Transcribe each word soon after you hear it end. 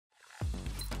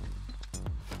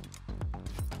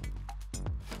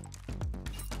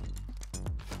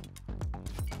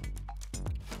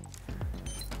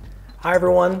Hi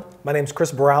everyone, my name is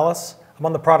Chris Borales. I'm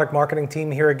on the product marketing team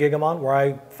here at Gigamon, where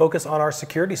I focus on our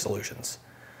security solutions.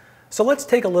 So let's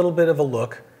take a little bit of a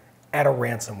look at a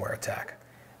ransomware attack.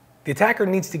 The attacker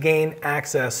needs to gain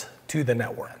access to the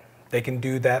network. They can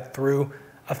do that through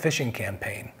a phishing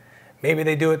campaign. Maybe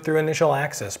they do it through initial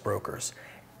access brokers.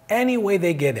 Any way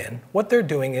they get in, what they're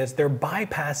doing is they're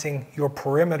bypassing your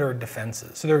perimeter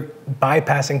defenses. So they're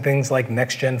bypassing things like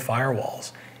next-gen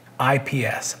firewalls,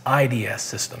 IPS, IDS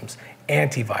systems,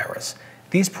 antivirus.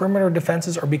 These perimeter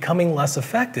defenses are becoming less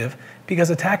effective because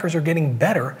attackers are getting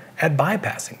better at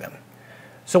bypassing them.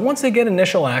 So once they get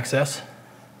initial access,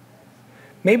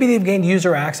 maybe they've gained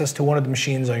user access to one of the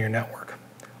machines on your network.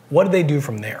 What do they do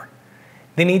from there?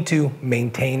 They need to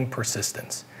maintain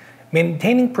persistence.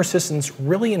 Maintaining persistence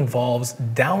really involves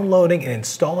downloading and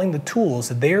installing the tools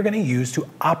that they are going to use to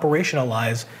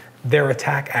operationalize their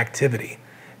attack activity.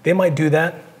 They might do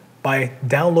that by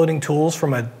downloading tools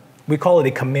from we call it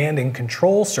a command and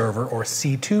control server, or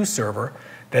C2 server,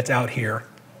 that's out here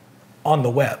on the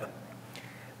web.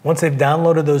 Once they've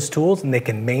downloaded those tools and they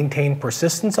can maintain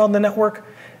persistence on the network,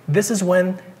 this is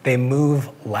when they move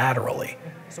laterally.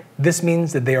 This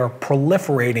means that they are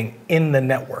proliferating in the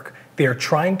network. They are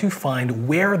trying to find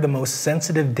where the most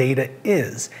sensitive data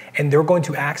is, and they're going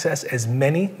to access as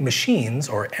many machines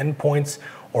or endpoints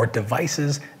or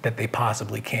devices that they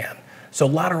possibly can. So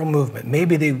lateral movement,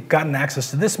 maybe they've gotten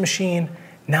access to this machine,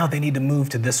 now they need to move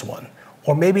to this one.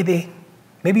 Or maybe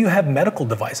you have medical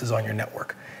devices on your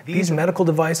network. These medical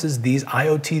devices, these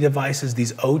IoT devices,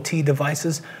 these OT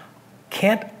devices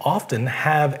can't often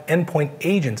have endpoint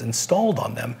agents installed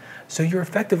on them. So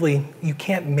you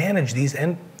can't manage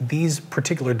these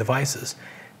particular devices.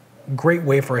 Great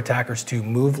way for attackers to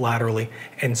move laterally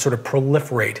and sort of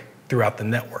proliferate throughout the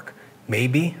network.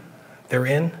 Maybe they're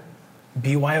in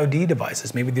BYOD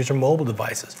devices. Maybe these are mobile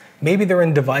devices. Maybe they're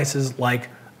in devices like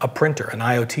a printer, an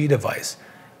IoT device.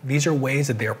 These are ways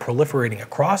that they are proliferating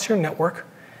across your network,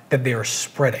 that they are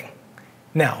spreading.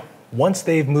 Now, once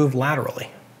they've moved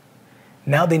laterally,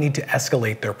 now they need to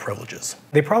escalate their privileges.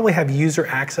 They probably have user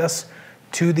access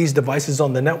to these devices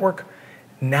on the network.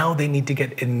 Now they need to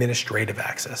get administrative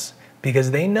access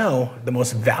because they know the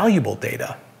most valuable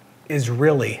data is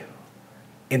really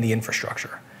in the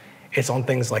infrastructure. It's on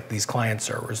things like these client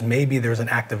servers. Maybe there's an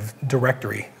Active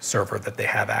Directory server that they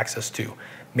have access to.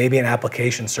 Maybe an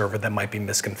application server that might be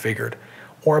misconfigured,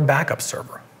 or a backup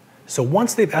server. So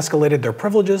once they've escalated their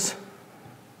privileges,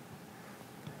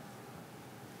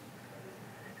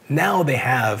 now they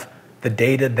have the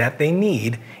data that they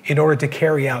need in order to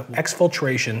carry out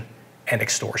exfiltration and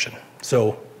extortion.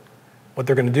 So what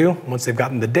they're going to do, once they've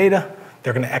gotten the data,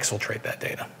 they're going to exfiltrate that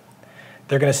data.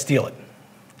 They're going to steal it,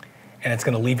 and it's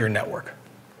going to leave your network.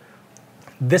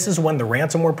 This is when the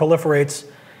ransomware proliferates,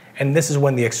 and this is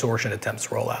when the extortion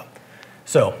attempts roll out.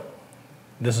 So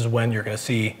this is when you're going to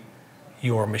see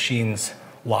your machines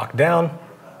locked down.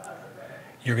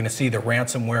 You're going to see the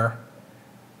ransomware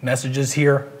messages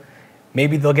here.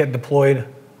 Maybe they'll get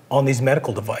deployed on these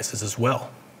medical devices as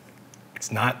well.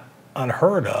 It's not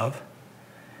unheard of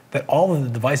that all of the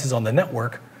devices on the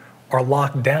network are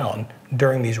locked down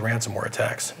during these ransomware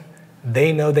attacks.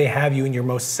 They know they have you in your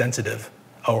most sensitive,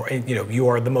 or you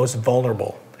are the most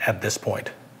vulnerable at this point.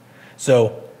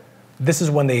 So this is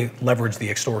when they leverage the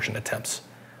extortion attempts.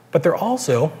 But they're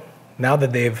also, now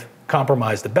that they've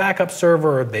compromised the backup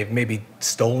server, they've maybe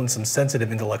stolen some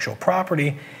sensitive intellectual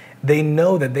property, they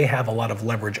know that they have a lot of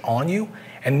leverage on you,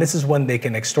 and this is when they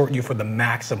can extort you for the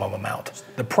maximum amount.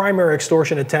 The primary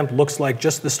extortion attempt looks like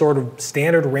just the sort of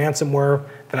standard ransomware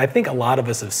that I think a lot of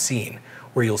us have seen,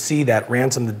 where you'll see that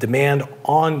the demand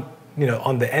on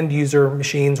the end user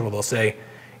machines, where they'll say,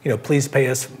 please pay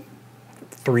us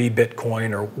 3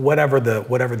 Bitcoin or whatever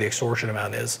the extortion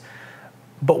amount is.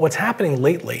 But what's happening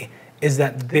lately is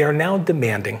that they are now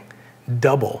demanding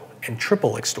double and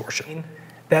triple extortion.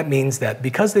 That means that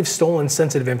because they've stolen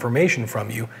sensitive information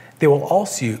from you, they will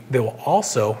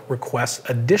also request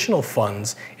additional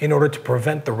funds in order to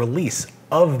prevent the release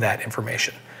of that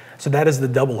information. So that is the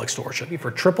double extortion.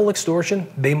 For triple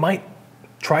extortion, they might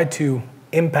try to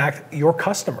impact your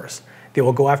customers. They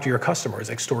will go after your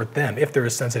customers, extort them if there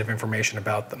is sensitive information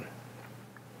about them.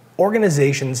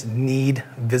 Organizations need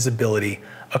visibility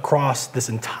across this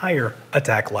entire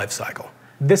attack lifecycle.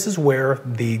 This is where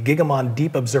the Gigamon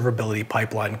Deep Observability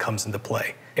Pipeline comes into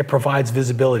play. It provides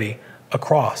visibility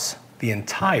across the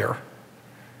entire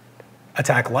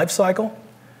attack lifecycle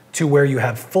to where you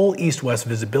have full east-west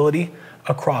visibility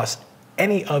across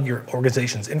any of your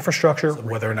organization's infrastructure,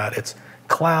 whether or not it's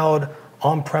cloud,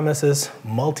 on-premises,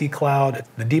 multi-cloud.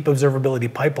 The Deep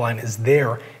Observability Pipeline is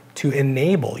there to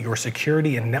enable your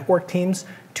security and network teams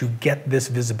to get this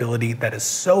visibility that is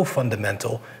so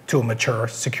fundamental to a mature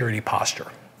security posture.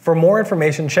 For more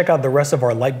information, check out the rest of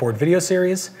our Lightboard video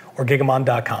series or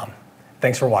gigamon.com.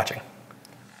 Thanks for watching.